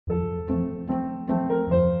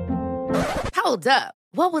Hold up.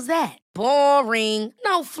 What was that? Boring.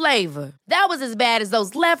 No flavor. That was as bad as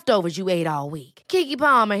those leftovers you ate all week. Keke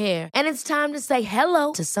Palmer here, and it's time to say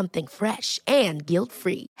hello to something fresh and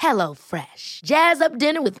guilt-free. Hello Fresh. Jazz up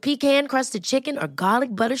dinner with pecan-crusted chicken or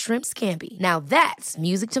garlic butter shrimp scampi. Now that's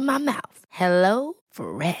music to my mouth. Hello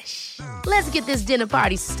Fresh. Let's get this dinner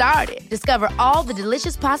party started. Discover all the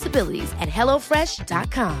delicious possibilities at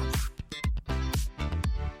hellofresh.com.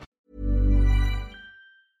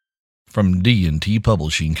 From D&T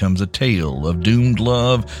Publishing comes a tale of doomed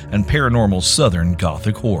love and paranormal Southern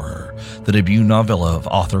Gothic horror. The debut novella of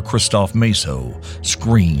author Christophe Maceau,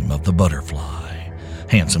 Scream of the Butterfly.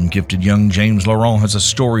 Handsome, gifted young James Laurent has a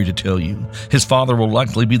story to tell you. His father will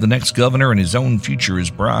likely be the next governor and his own future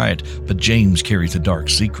is bright, but James carries a dark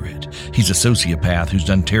secret. He's a sociopath who's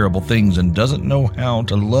done terrible things and doesn't know how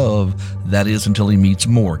to love. That is until he meets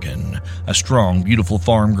Morgan, a strong, beautiful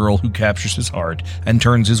farm girl who captures his heart and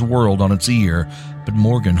turns his world on its ear. But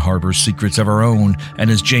Morgan harbors secrets of her own, and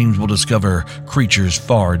as James will discover, creatures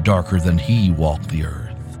far darker than he walk the earth.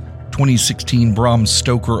 2016 Bram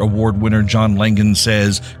Stoker Award winner John Langan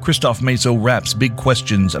says Christophe Maceau wraps big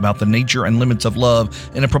questions about the nature and limits of love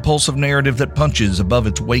in a propulsive narrative that punches above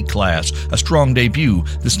its weight class. A strong debut,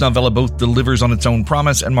 this novella both delivers on its own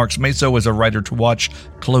promise and marks Maceau as a writer to watch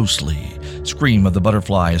closely. Scream of the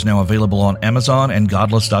Butterfly is now available on Amazon and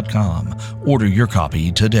Godless.com. Order your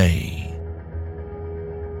copy today.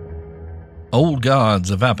 Old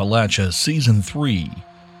Gods of Appalachia Season 3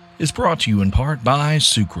 is brought to you in part by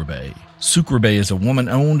Sucre Bay. Sucre Bay is a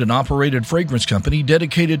woman-owned and operated fragrance company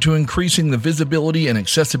dedicated to increasing the visibility and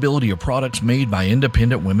accessibility of products made by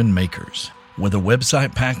independent women makers. With a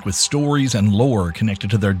website packed with stories and lore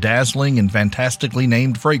connected to their dazzling and fantastically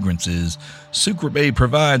named fragrances, Sucre Bay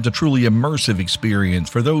provides a truly immersive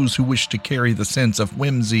experience for those who wish to carry the sense of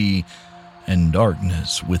whimsy and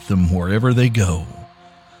darkness with them wherever they go.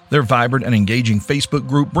 Their vibrant and engaging Facebook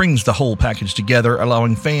group brings the whole package together,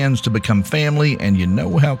 allowing fans to become family, and you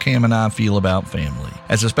know how Cam and I feel about family.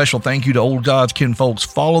 As a special thank you to Old Gods kinfolks,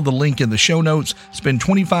 follow the link in the show notes, spend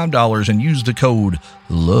 $25 and use the code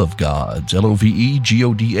LOVEGODS,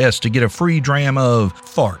 LOVEGODS, to get a free dram of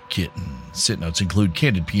Fart Kitten. Scent notes include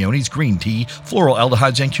candied peonies, green tea, floral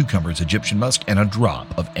aldehydes and cucumbers, Egyptian musk, and a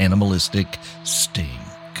drop of animalistic stink.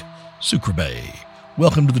 Sucre Bay,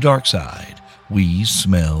 welcome to the dark side. We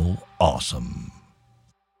smell awesome.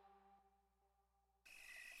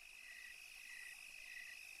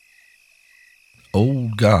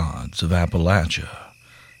 Old Gods of Appalachia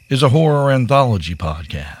is a horror anthology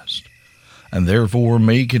podcast, and therefore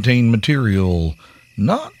may contain material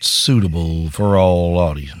not suitable for all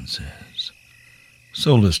audiences.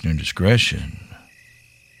 So listener discretion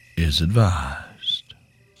is advised.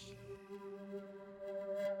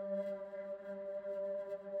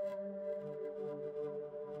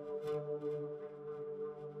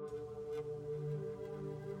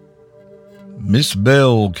 Miss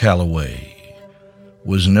Belle Calloway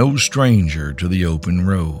was no stranger to the open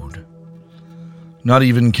road. Not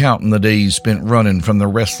even counting the days spent running from the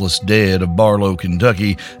restless dead of Barlow,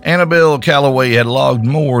 Kentucky, Annabelle Calloway had logged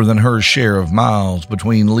more than her share of miles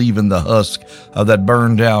between leaving the husk of that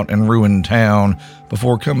burned-out and ruined town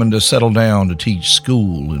before coming to settle down to teach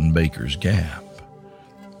school in Baker's Gap.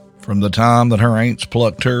 From the time that her aunts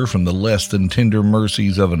plucked her from the less than tender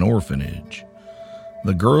mercies of an orphanage,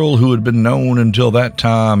 the girl who had been known until that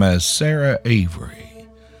time as Sarah Avery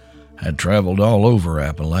had traveled all over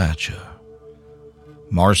Appalachia.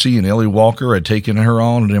 Marcy and Ellie Walker had taken her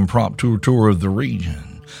on an impromptu tour of the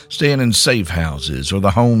region, staying in safe houses or the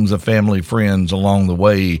homes of family friends along the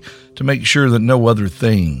way to make sure that no other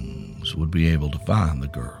things would be able to find the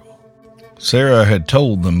girl. Sarah had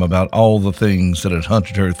told them about all the things that had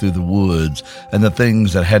hunted her through the woods and the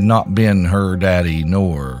things that had not been her daddy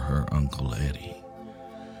nor her Uncle Eddie.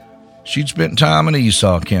 She'd spent time in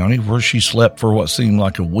Esau County, where she slept for what seemed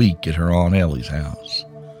like a week at her Aunt Ellie's house.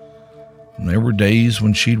 And there were days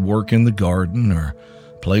when she'd work in the garden or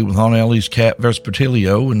play with Aunt Ellie's cat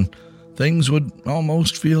Vespertilio, and things would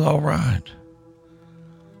almost feel all right.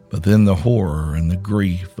 But then the horror and the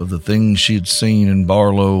grief of the things she had seen in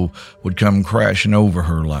Barlow would come crashing over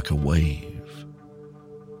her like a wave.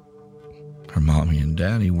 Her mommy and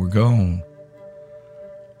daddy were gone.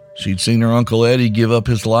 She'd seen her Uncle Eddie give up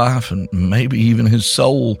his life and maybe even his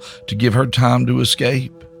soul to give her time to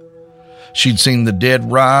escape. She'd seen the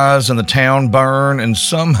dead rise and the town burn, and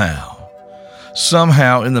somehow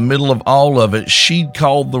in the middle of all of it, she'd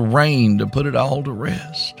called the rain to put it all to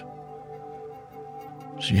rest.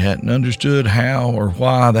 She hadn't understood how or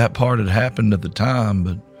why that part had happened at the time,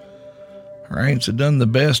 but her aunts had done the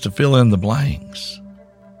best to fill in the blanks.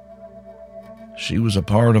 She was a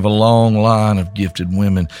part of a long line of gifted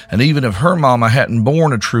women, and even if her mama hadn't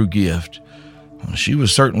born a true gift, she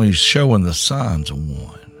was certainly showing the signs of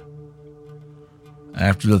one.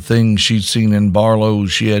 After the things she'd seen in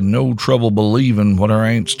Barlow's, she had no trouble believing what her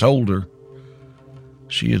aunts told her.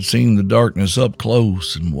 She had seen the darkness up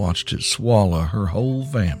close and watched it swallow her whole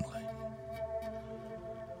family.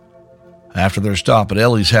 After their stop at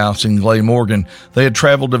Ellie's house in Glamorgan, they had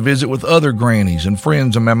traveled to visit with other grannies and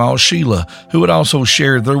friends of Mama Sheila, who had also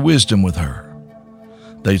shared their wisdom with her.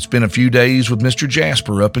 They'd spent a few days with Mr.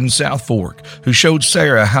 Jasper up in South Fork, who showed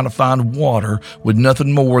Sarah how to find water with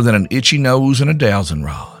nothing more than an itchy nose and a dowsing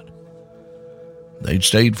rod. They'd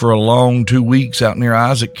stayed for a long 2 weeks out near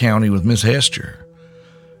Isaac County with Miss Hester,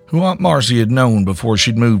 who Aunt Marcy had known before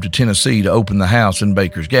she'd moved to Tennessee to open the house in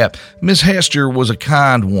Baker's Gap. Miss Hester was a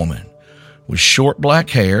kind woman with short black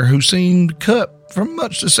hair who seemed cut from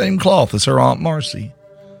much the same cloth as her Aunt Marcy.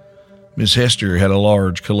 Miss Hester had a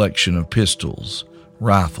large collection of pistols,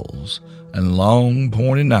 rifles, and long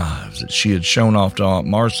pointed knives that she had shown off to Aunt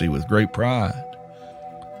Marcy with great pride.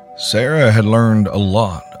 Sarah had learned a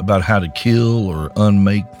lot about how to kill or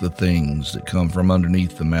unmake the things that come from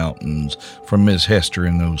underneath the mountains from Miss Hester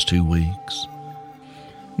in those 2 weeks.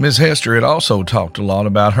 Miss Hester had also talked a lot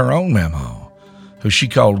about her own mamaw, who she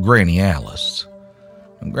called Granny Alice.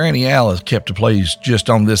 And Granny Alice kept a place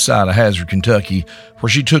just on this side of Hazard, Kentucky, where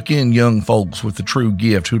she took in young folks with the true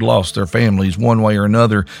gift who'd lost their families one way or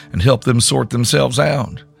another and helped them sort themselves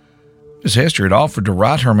out. Miss Hester had offered to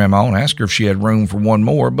write her mama and ask her if she had room for one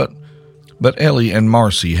more, but Ellie and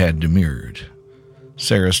Marcy had demurred.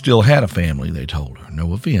 Sarah still had a family, they told her.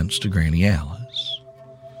 No offense to Granny Alice.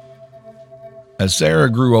 As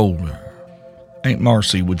Sarah grew older, Aunt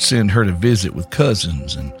Marcy would send her to visit with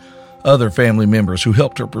cousins and other family members who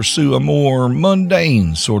helped her pursue a more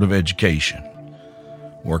mundane sort of education,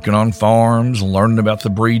 working on farms and learning about the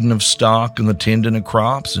breeding of stock and the tending of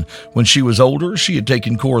crops. And when she was older, she had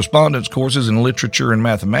taken correspondence courses in literature and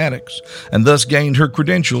mathematics, and thus gained her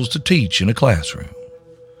credentials to teach in a classroom.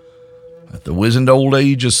 At the wizened old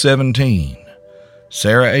age of 17,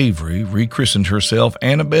 Sarah Avery rechristened herself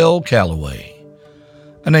Annabelle Calloway,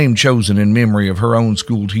 a name chosen in memory of her own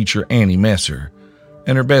school teacher Annie Messer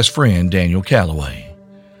and her best friend Daniel Calloway,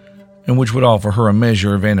 and which would offer her a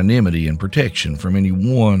measure of anonymity and protection from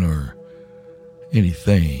anyone or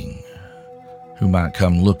anything who might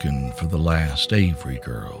come looking for the last Avery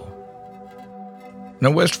girl.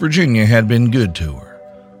 Now, West Virginia had been good to her,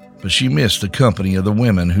 but she missed the company of the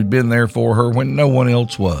women who'd been there for her when no one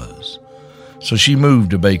else was. So she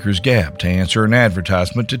moved to Baker's Gap to answer an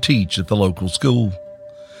advertisement to teach at the local school.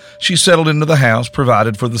 She settled into the house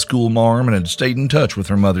provided for the school marm and had stayed in touch with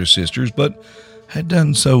her mother's sisters, but had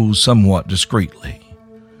done so somewhat discreetly,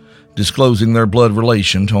 disclosing their blood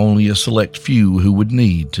relation to only a select few who would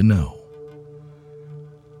need to know.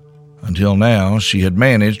 Until now, she had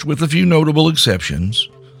managed, with a few notable exceptions,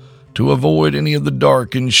 to avoid any of the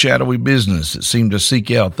dark and shadowy business that seemed to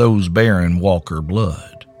seek out those bearing Walker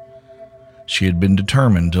blood. She had been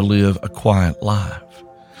determined to live a quiet life,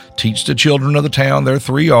 teach the children of the town their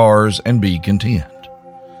 3 R's, and be content.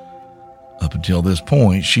 Up until this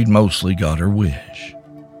point, she'd mostly got her wish.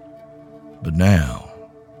 But now,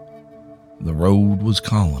 the road was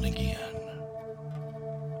calling again,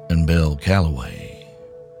 and Belle Calloway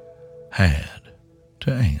had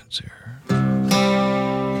to answer.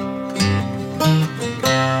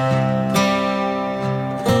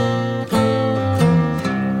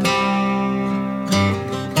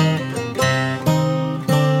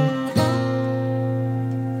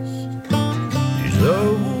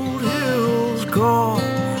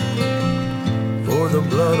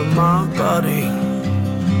 Blood of my body,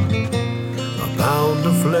 a pound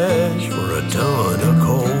of flesh for a ton of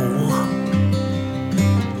coal.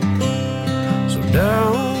 So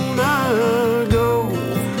down I go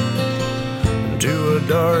to a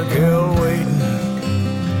dark hell waiting,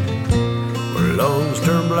 where lungs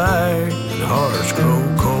turn black and hearts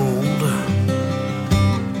grow cold.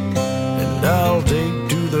 And I'll take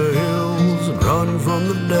to the hills and run from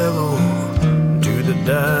the devil to the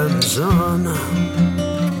dying sun.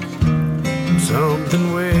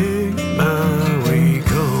 Something wicked my way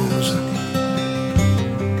comes,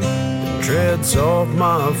 and treads off,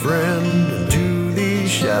 my friend, into these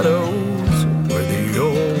shadows where the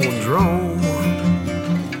old ones roam.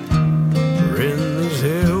 For in these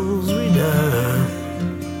hills we die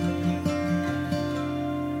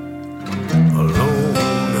alone.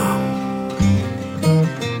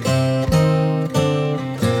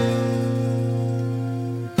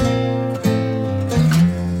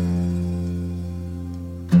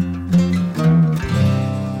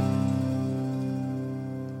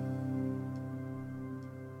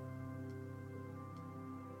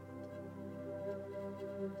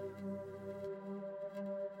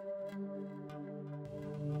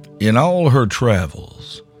 In all her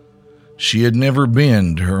travels, she had never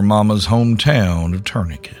been to her mama's hometown of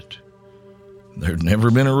Tourniquet. There'd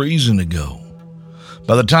never been a reason to go.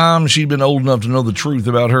 By the time she'd been old enough to know the truth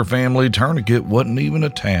about her family, Tourniquet wasn't even a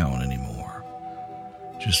town anymore.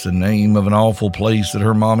 Just the name of an awful place that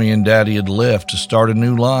her mommy and daddy had left to start a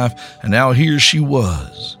new life, and now here she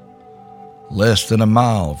was, less than a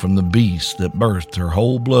mile from the beast that birthed her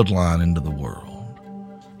whole bloodline into the world.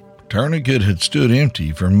 Tourniquet had stood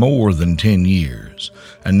empty for more than 10 years,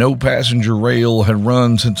 and no passenger rail had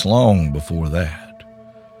run since long before that.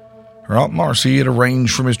 Her Aunt Marcy had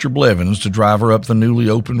arranged for Mr. Blevins to drive her up the newly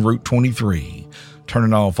opened Route 23,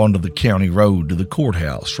 turning off onto the county road to the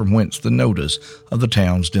courthouse from whence the notice of the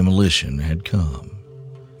town's demolition had come.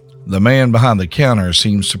 The man behind the counter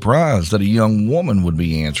seemed surprised that a young woman would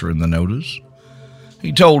be answering the notice.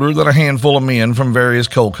 He told her that a handful of men from various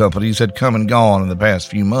coal companies had come and gone in the past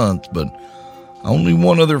few months, but only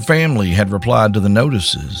one other family had replied to the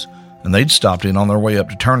notices, and they'd stopped in on their way up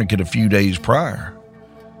to Tourniquet a few days prior.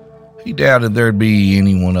 He doubted there'd be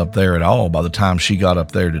anyone up there at all by the time she got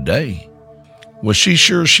up there today. Was she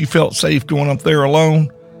sure she felt safe going up there alone?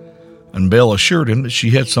 And Belle assured him that she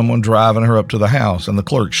had someone driving her up to the house, and the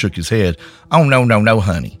clerk shook his head. "Oh, no,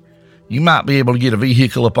 honey. You might be able to get a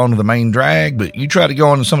vehicle up onto the main drag, but you try to go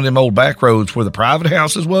onto some of them old back roads where the private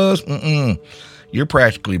houses was, you're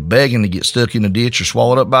practically begging to get stuck in a ditch or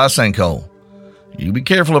swallowed up by a sinkhole. You be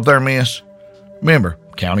careful up there, miss. Remember,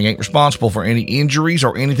 county ain't responsible for any injuries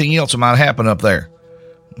or anything else that might happen up there.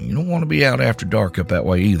 You don't want to be out after dark up that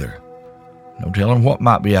way either. No telling what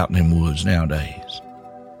might be out in them woods nowadays."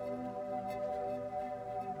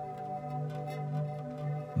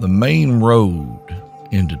 The main road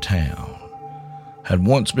into town had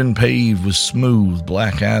once been paved with smooth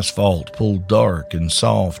black asphalt pulled dark and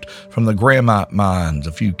soft from the granite mines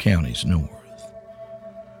a few counties north.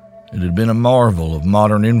 It had been a marvel of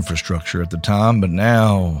modern infrastructure at the time, but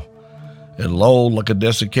now it lolled like a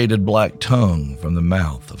desiccated black tongue from the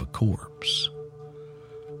mouth of a corpse.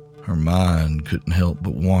 Her mind couldn't help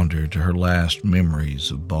but wander to her last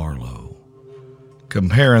memories of Barlow,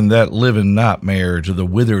 comparing that living nightmare to the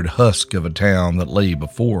withered husk of a town that lay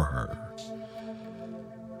before her.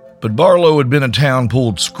 But Barlow had been a town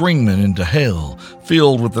pulled screaming into hell,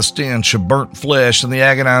 filled with the stench of burnt flesh and the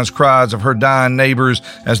agonized cries of her dying neighbors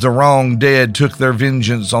as the wrong dead took their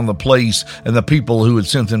vengeance on the place and the people who had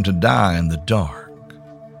sent them to die in the dark.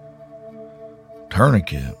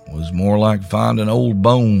 Tourniquet was more like finding old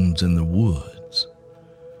bones in the woods.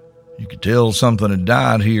 You could tell something had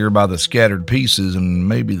died here by the scattered pieces and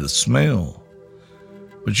maybe the smell,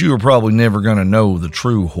 but you were probably never going to know the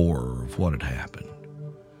true horror of what had happened.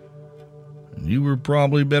 You were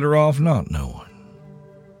probably better off not knowing.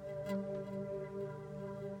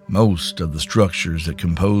 Most of the structures that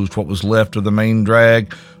composed what was left of the main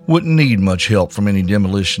drag wouldn't need much help from any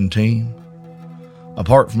demolition team.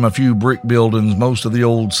 Apart from a few brick buildings, most of the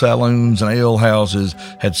old saloons and ale houses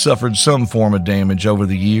had suffered some form of damage over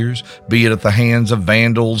the years, be it at the hands of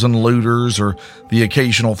vandals and looters or the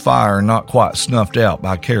occasional fire not quite snuffed out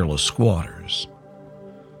by careless squatters.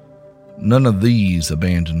 None of these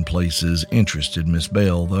abandoned places interested Miss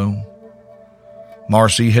Belle, though.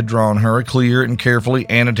 Marcy had drawn her a clear and carefully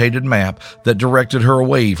annotated map that directed her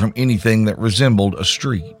away from anything that resembled a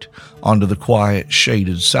street onto the quiet,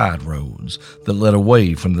 shaded side roads that led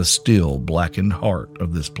away from the still, blackened heart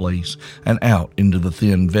of this place and out into the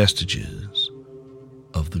thin vestiges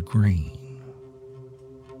of the green.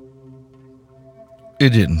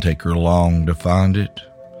 It didn't take her long to find it.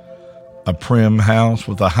 A prim house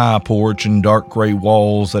with a high porch and dark gray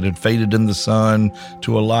walls that had faded in the sun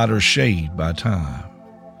to a lighter shade by time,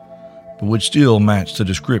 but which still matched the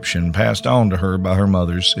description passed on to her by her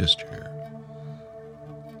mother's sister.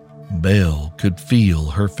 Belle could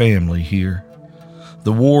feel her family here.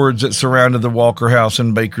 The wards that surrounded the Walker house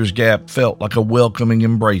in Baker's Gap felt like a welcoming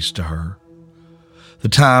embrace to her. The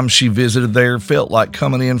time she visited there felt like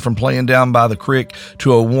coming in from playing down by the creek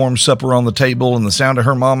to a warm supper on the table and the sound of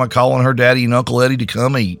her mama calling her daddy and Uncle Eddie to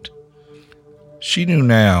come eat. She knew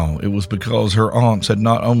now it was because her aunts had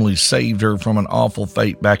not only saved her from an awful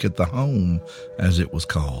fate back at the home, as it was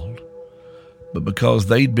called, but because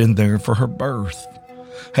they'd been there for her birth,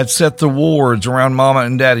 had set the wards around Mama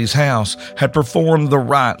and Daddy's house, had performed the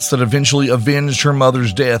rites that eventually avenged her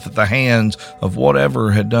mother's death at the hands of whatever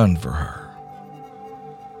had done for her.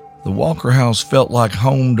 The Walker house felt like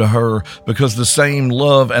home to her because the same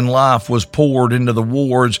love and life was poured into the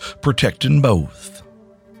wards, protecting both.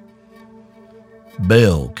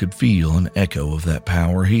 Belle could feel an echo of that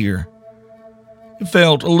power here. It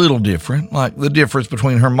felt a little different, like the difference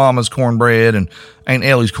between her mama's cornbread and Aunt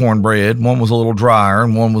Ellie's cornbread. One was a little drier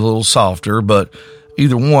and one was a little softer, but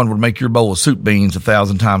either one would make your bowl of soup beans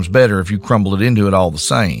 1,000 times better if you crumbled it into it all the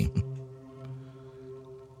same.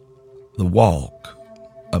 The walk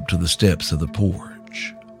up to the steps of the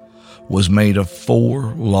porch was made of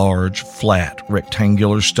 4 large, flat,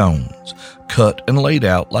 rectangular stones, cut and laid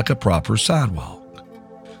out like a proper sidewalk.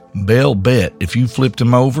 Belle bet if you flipped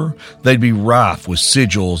them over, they'd be rife with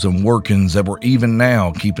sigils and workings that were even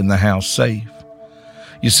now keeping the house safe.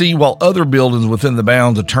 You see, while other buildings within the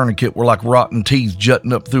bounds of Tourniquet were like rotten teeth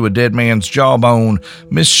jutting up through a dead man's jawbone,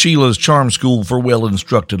 Miss Sheila's charm school for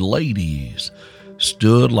well-instructed ladies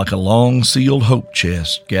stood like a long-sealed hope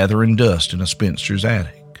chest gathering dust in a spinster's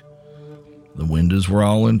attic. The windows were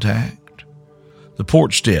all intact. The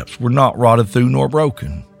porch steps were not rotted through nor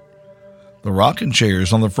broken. The rocking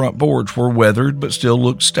chairs on the front porch were weathered but still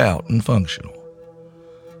looked stout and functional.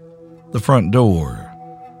 The front door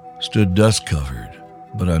stood dust-covered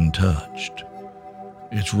but untouched,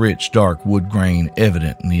 its rich dark wood grain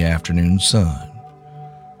evident in the afternoon sun.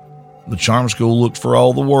 The charm school looked for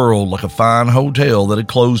all the world like a fine hotel that had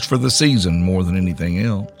closed for the season more than anything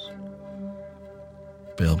else.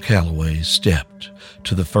 Belle Calloway stepped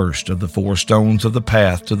to the first of the 4 stones of the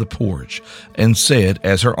path to the porch and said,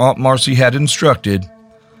 as her Aunt Marcy had instructed,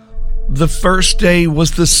 "The first day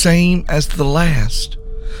was the same as the last.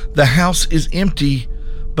 The house is empty,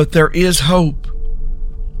 but there is hope."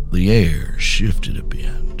 The air shifted a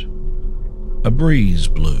bit. A breeze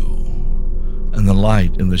blew, and the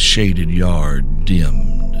light in the shaded yard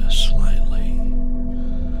dimmed slightly.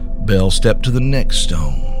 Belle stepped to the next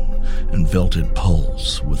stone and felt it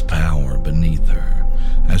pulse with power beneath her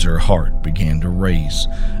as her heart began to race,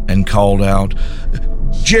 and called out,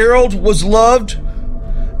 "Gerald was loved,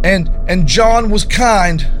 and John was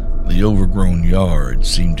kind." The overgrown yard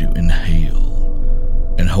seemed to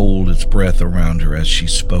inhale and hold its breath around her as she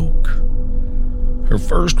spoke. Her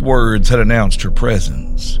first words had announced her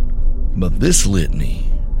presence, but this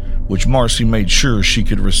litany, which Marcy made sure she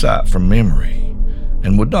could recite from memory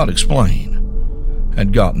and would not explain,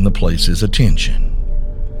 had gotten the place's attention.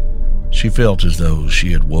 She felt as though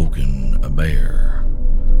she had woken a bear,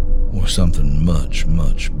 or something much,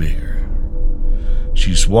 much bigger.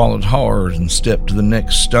 She swallowed hard and stepped to the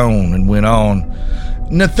next stone and went on,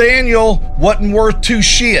 "Nathaniel wasn't worth 2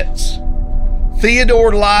 shits.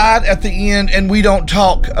 Theodore lied at the end, and we don't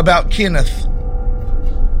talk about Kenneth."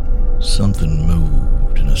 Something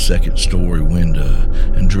moved in a second-story window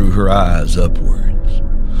and drew her eyes upwards.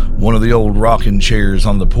 One of the old rocking chairs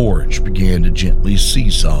on the porch began to gently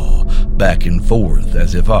seesaw back and forth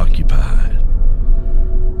as if occupied.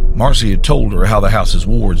 Marcy had told her how the house's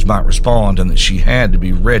wards might respond and that she had to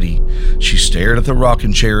be ready. She stared at the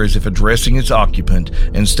rocking chair as if addressing its occupant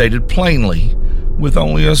and stated plainly, with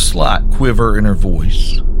only a slight quiver in her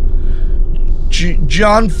voice,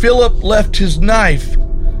 "John Philip left his knife,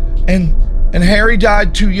 and Harry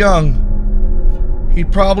died too young.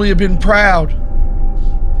 He'd probably have been proud."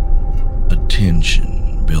 A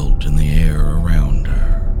tension built in the air around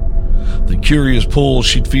her. The curious pull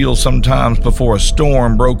she'd feel sometimes before a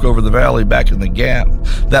storm broke over the valley back in the Gap.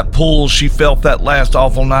 That pull she felt that last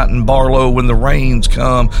awful night in Barlow when the rains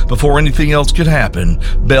come before anything else could happen.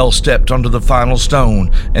 Belle stepped onto the final stone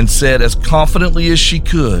and said as confidently as she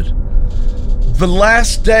could, "The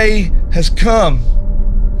last day has come,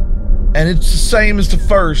 and it's the same as the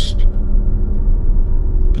first.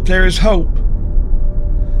 But there is hope.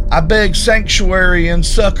 I beg sanctuary and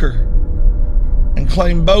succor, and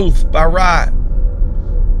claim both by right."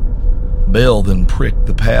 Belle then pricked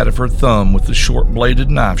the pad of her thumb with the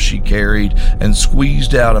short-bladed knife she carried and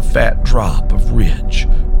squeezed out a fat drop of rich,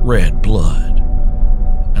 red blood,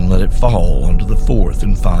 and let it fall onto the 4th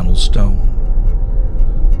and final stone.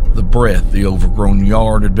 The breath the overgrown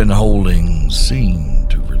yard had been holding seemed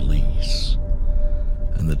to release,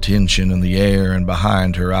 and the tension in the air and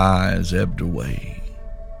behind her eyes ebbed away.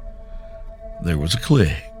 There was a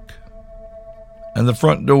click, and the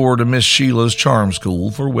front door to Miss Sheila's charm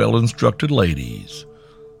school for well-instructed ladies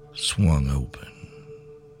swung open.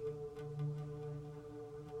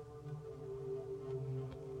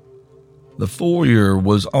 The foyer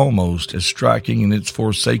was almost as striking in its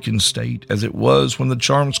forsaken state as it was when the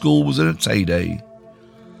charm school was in its heyday.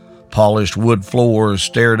 Polished wood floors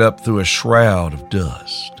stared up through a shroud of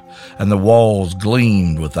dust, and the walls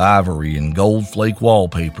gleamed with ivory and gold flake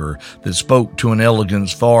wallpaper that spoke to an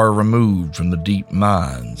elegance far removed from the deep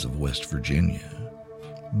mines of West Virginia.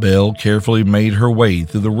 Belle carefully made her way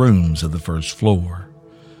through the rooms of the first floor.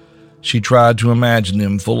 She tried to imagine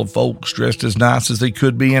them full of folks dressed as nice as they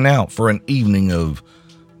could be and out for an evening of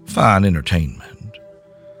fine entertainment,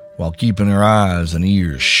 while keeping her eyes and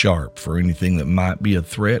ears sharp for anything that might be a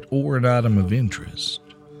threat or an item of interest.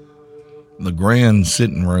 The grand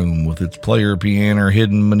sitting room with its player piano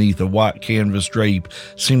hidden beneath a white canvas drape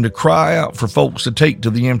seemed to cry out for folks to take to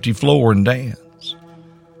the empty floor and dance.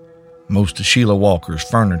 Most of Sheila Walker's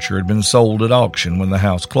furniture had been sold at auction when the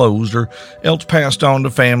house closed, or else passed on to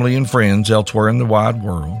family and friends elsewhere in the wide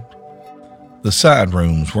world. The side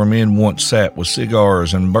rooms where men once sat with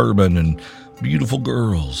cigars and bourbon and beautiful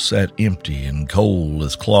girls sat empty and cold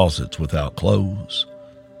as closets without clothes.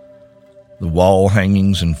 The wall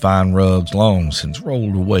hangings and fine rugs long since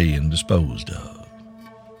rolled away and disposed of.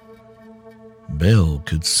 Belle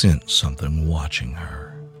could sense something watching her.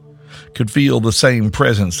 Could feel the same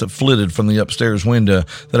presence that flitted from the upstairs window,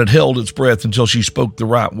 that had held its breath until she spoke the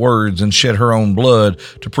right words and shed her own blood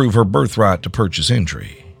to prove her birthright to purchase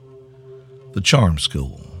entry. The charm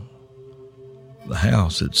school, the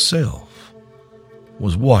house itself,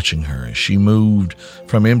 was watching her as she moved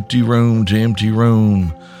from empty room to empty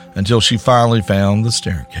room until she finally found the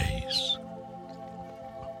staircase.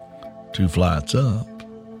 2 flights up,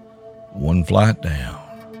 1 flight down.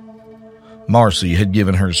 Marcy had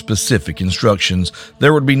given her specific instructions.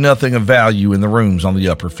 There would be nothing of value in the rooms on the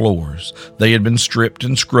upper floors. They had been stripped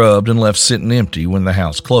and scrubbed and left sitting empty when the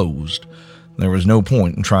house closed. There was no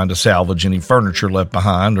point in trying to salvage any furniture left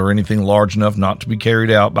behind or anything large enough not to be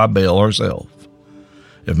carried out by Belle herself.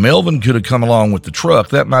 If Melvin could have come along with the truck,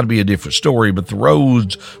 that might be a different story, but the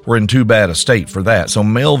roads were in too bad a state for that, so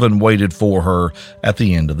Melvin waited for her at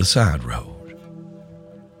the end of the side road.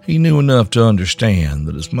 He knew enough to understand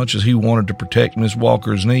that as much as he wanted to protect Miss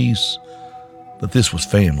Walker's niece, that this was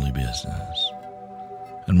family business.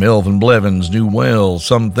 And Melvin Blevins knew well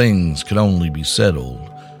some things could only be settled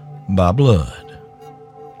by blood.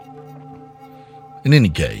 In any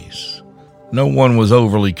case, no one was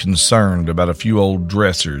overly concerned about a few old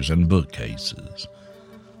dressers and bookcases.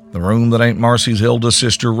 The room that Aunt Marcy's eldest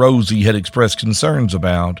sister Rosie had expressed concerns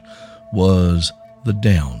about was the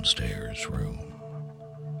downstairs room.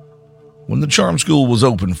 When the charm school was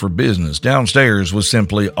open for business, downstairs was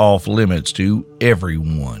simply off limits to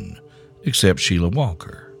everyone except Sheila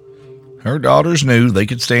Walker. Her daughters knew they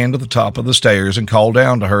could stand at the top of the stairs and call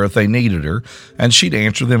down to her if they needed her, and she'd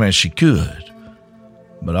answer them as she could.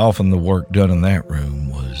 But often the work done in that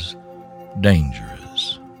room was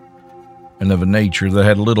dangerous, and of a nature that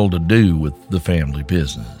had little to do with the family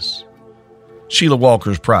business. Sheila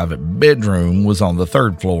Walker's private bedroom was on the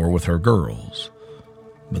 3rd floor with her girls,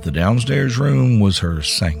 but the downstairs room was her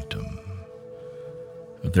sanctum.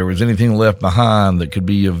 If there was anything left behind that could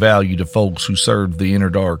be of value to folks who served the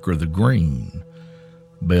inner dark or the green,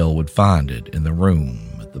 Belle would find it in the room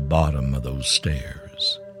at the bottom of those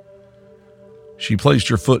stairs. She placed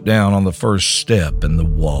her foot down on the first step and the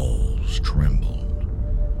walls trembled.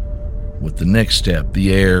 With the next step,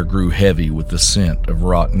 the air grew heavy with the scent of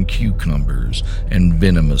rotten cucumbers and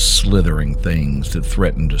venomous slithering things that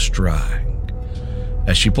threatened to strike.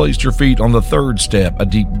 As she placed her feet on the 3rd step, a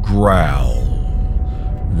deep growl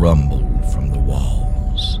rumbled from the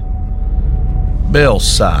walls. Belle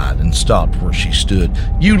sighed and stopped where she stood.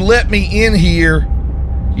 "You let me in here.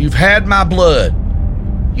 You've had my blood.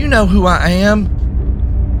 You know who I am."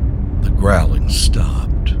 The growling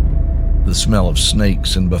stopped. The smell of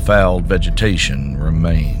snakes and befouled vegetation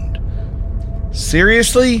remained.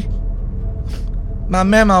 "Seriously? My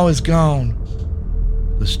memo is gone."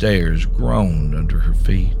 The stairs groaned under her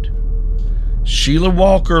feet. "Sheila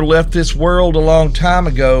Walker left this world a long time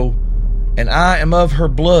ago, and I am of her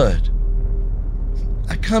blood.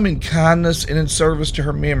 I come in kindness and in service to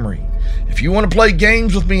her memory. If you want to play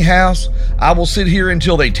games with me, house, I will sit here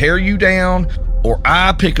until they tear you down, or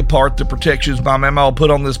I pick apart the protections my mama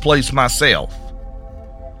put on this place myself."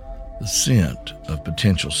 The scent of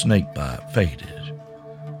potential snakebite faded,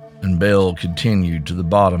 and Belle continued to the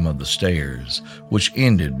bottom of the stairs, which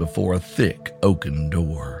ended before a thick oaken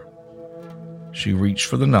door. She reached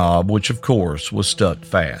for the knob, which of course was stuck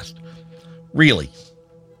fast. "Really?"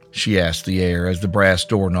 she asked the air as the brass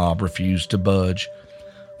doorknob refused to budge.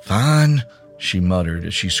 "Fine," she muttered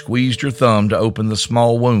as she squeezed her thumb to open the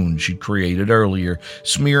small wound she'd created earlier,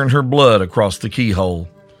 smearing her blood across the keyhole.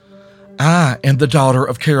 "I am the daughter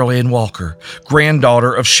of Carol Ann Walker,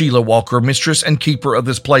 granddaughter of Sheila Walker, mistress and keeper of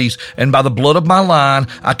this place, and by the blood of my line,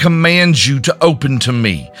 I command you to open to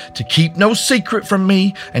me, to keep no secret from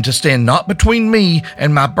me, and to stand not between me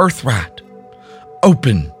and my birthright.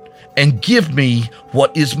 Open, and give me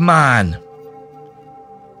what is mine."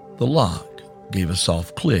 The lock gave a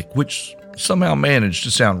soft click, which somehow managed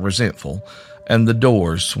to sound resentful, and the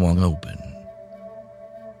door swung open.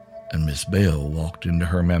 And Miss Bell walked into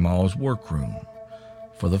her mama's workroom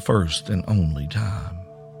for the first and only time.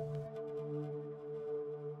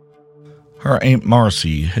 Her Aunt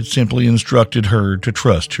Marcy had simply instructed her to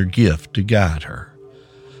trust her gift to guide her.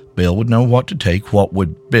 Belle would know what to take, what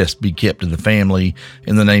would best be kept in the family,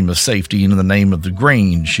 in the name of safety and in the name of the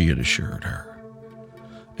grain, she had assured her.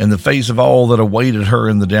 In the face of all that awaited her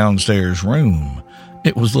in the downstairs room,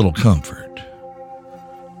 it was little comfort.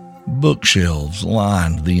 Bookshelves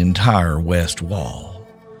lined the entire west wall.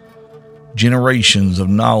 Generations of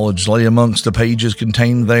knowledge lay amongst the pages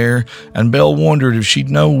contained there, and Belle wondered if she'd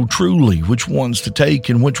know truly which ones to take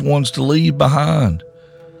and which ones to leave behind.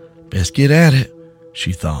 Best get at it,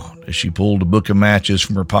 she thought, as she pulled a book of matches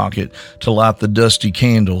from her pocket to light the dusty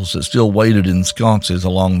candles that still waited in sconces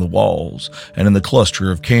along the walls and in the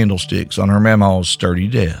cluster of candlesticks on her mama's sturdy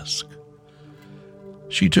desk.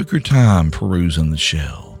 She took her time perusing the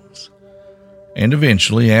shelves, and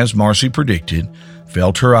eventually, as Marcy predicted,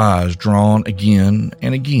 felt her eyes drawn again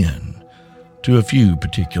and again to a few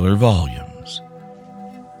particular volumes.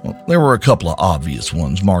 Well, there were a couple of obvious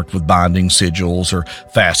ones marked with binding sigils or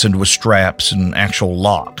fastened with straps and actual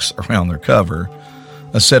locks around their cover.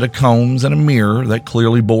 A set of combs and a mirror that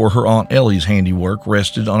clearly bore her Aunt Ellie's handiwork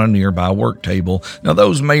rested on a nearby work table. Now,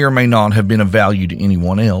 those may or may not have been of value to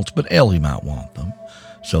anyone else, but Ellie might want them,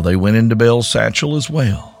 so they went into Belle's satchel as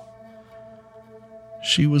well.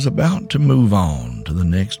 She was about to move on to the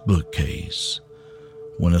next bookcase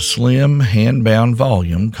when a slim, hand-bound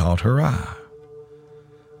volume caught her eye.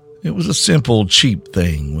 It was a simple, cheap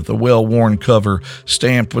thing with a well-worn cover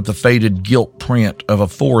stamped with the faded gilt print of a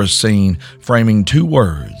forest scene framing two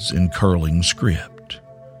words in curling script.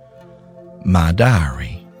 My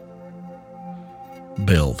Diary.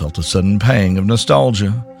 Belle felt a sudden pang of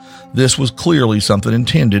nostalgia. This was clearly something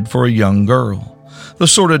intended for a young girl. The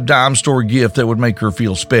sort of dime store gift that would make her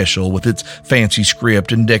feel special with its fancy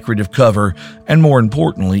script and decorative cover, and more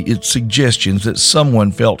importantly, its suggestions that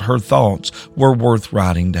someone felt her thoughts were worth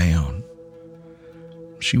writing down.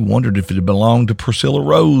 She wondered if it had belonged to Priscilla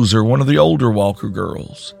Rose or one of the older Walker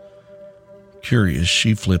girls. Curious,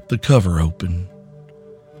 she flipped the cover open.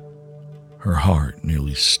 Her heart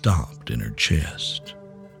nearly stopped in her chest.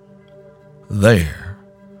 There,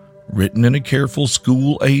 written in a careful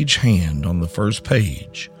school-age hand on the first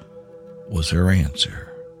page, was her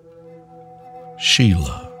answer.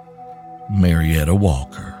 Sheila Marietta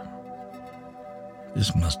Walker.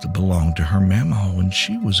 This must have belonged to her mama when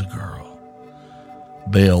she was a girl.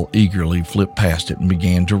 Belle eagerly flipped past it and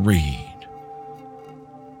began to read.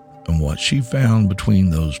 And what she found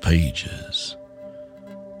between those pages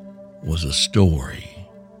was a story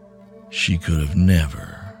she could have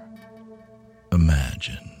never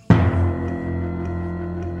imagined.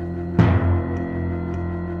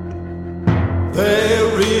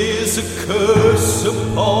 There is a curse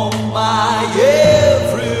upon my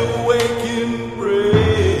every waking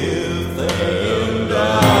breath, and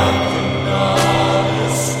I cannot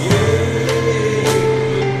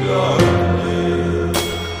escape the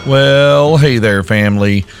darkness. Well, hey there,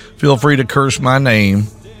 family. Feel free to curse my name.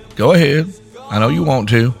 Go ahead. I know you want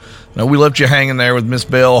to. Now, we left you hanging there with Miss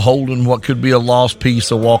Belle holding what could be a lost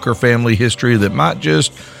piece of Walker family history that might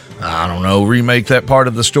just, remake that part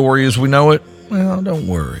of the story as we know it. Well, don't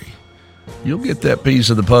worry. You'll get that piece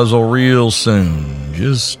of the puzzle real soon.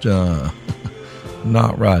 Just, not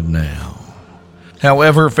right now.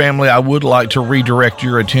 However, family, I would like to redirect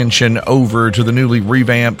your attention over to the newly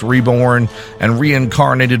revamped, reborn, and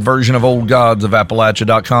reincarnated version of Old Gods of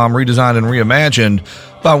Appalachia.com, redesigned and reimagined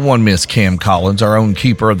by one Miss Cam Collins, our own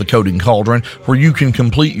keeper of the Coding Cauldron, where you can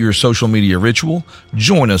complete your social media ritual,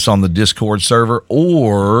 join us on the Discord server,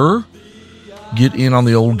 or get in on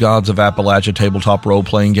the Old Gods of Appalachia tabletop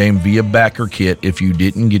role-playing game via backer kit if you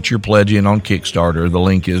didn't get your pledge in on Kickstarter. The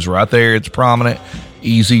link is right there. It's prominent,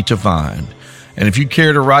 easy to find. And if you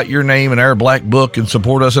care to write your name in our black book and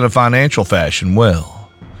support us in a financial fashion, well,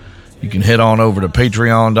 you can head on over to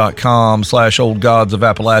patreon.com/Old Gods of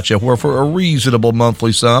Appalachia, where for a reasonable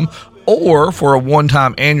monthly sum, or for a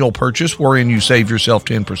one-time annual purchase wherein you save yourself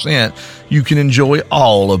 10%, you can enjoy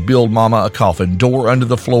all of Build Mama a Coffin, Door Under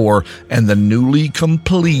the Floor, and the newly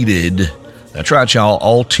completed, that's right, y'all,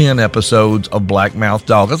 all 10 episodes of Black Mouth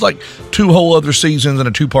Dog. That's like 2 whole other seasons and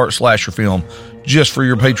a 2-part slasher film, just for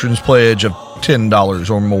your patrons' pledge of $10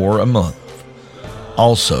 or more a month.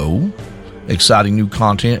 Also, exciting new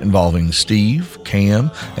content involving Steve, Cam,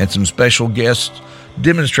 and some special guests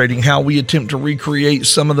demonstrating how we attempt to recreate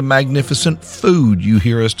some of the magnificent food you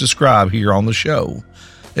hear us describe here on the show.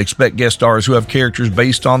 Expect guest stars who have characters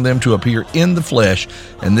based on them to appear in the flesh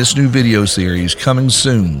in this new video series coming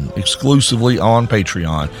soon, exclusively on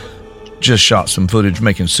Patreon. Just shot some footage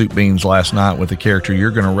making soup beans last night with a character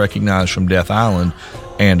you're going to recognize from Death Island,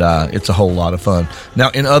 and it's a whole lot of fun.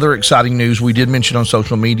 Now, in other exciting news, we did mention on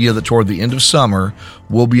social media that toward the end of summer,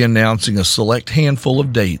 we'll be announcing a select handful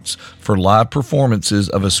of dates for live performances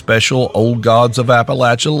of a special Old Gods of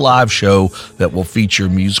Appalachia live show that will feature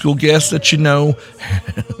musical guests that you know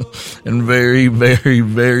and very, very,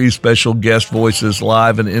 very special guest voices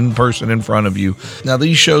live and in person in front of you. Now,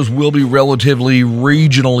 these shows will be relatively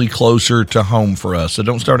regionally closer to home for us, so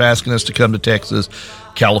don't start asking us to come to Texas,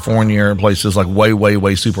 California, or places like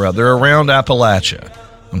way super out. They're around Appalachia,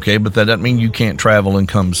 okay? But that doesn't mean you can't travel and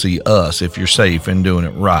come see us if you're safe and doing it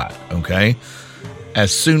right, okay?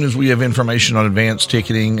 As soon as we have information on advanced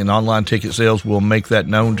ticketing and online ticket sales, we'll make that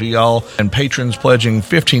known to y'all. And patrons pledging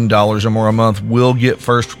 $15 or more a month will get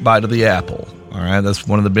first bite of the apple. All right, that's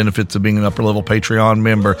one of the benefits of being an upper-level Patreon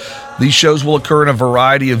member. These shows will occur in a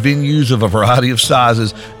variety of venues of a variety of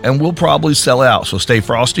sizes and will probably sell out. So stay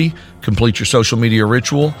frosty, complete your social media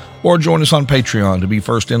ritual, or join us on Patreon to be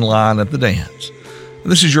first in line at the dance.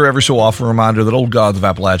 This is your every so often reminder that Old Gods of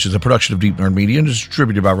Appalachia is a production of Deep Nerd Media and is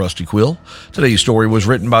distributed by Rusty Quill. Today's story was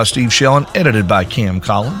written by Steve Shell and edited by Cam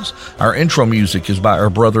Collins. Our intro music is by our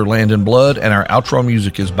brother Landon Blood, and our outro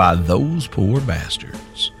music is by Those Poor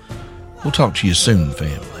Bastards. We'll talk to you soon,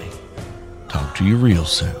 family. Talk to you real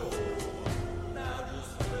soon.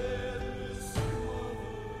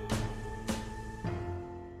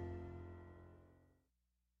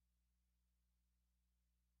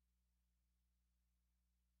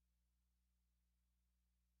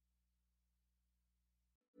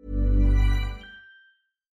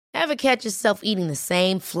 Ever catch yourself eating the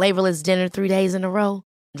same flavorless dinner 3 days in a row?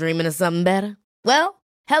 Dreaming of something better? Well,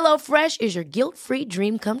 HelloFresh is your guilt-free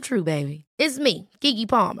dream come true, baby. It's me, Keke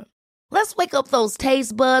Palmer. Let's wake up those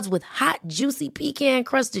taste buds with hot, juicy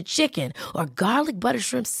pecan-crusted chicken or garlic butter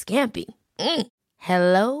shrimp scampi.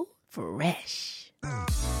 Hello Fresh.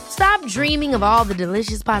 Stop dreaming of all the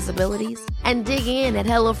delicious possibilities and dig in at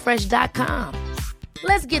HelloFresh.com.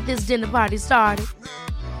 Let's get this dinner party started.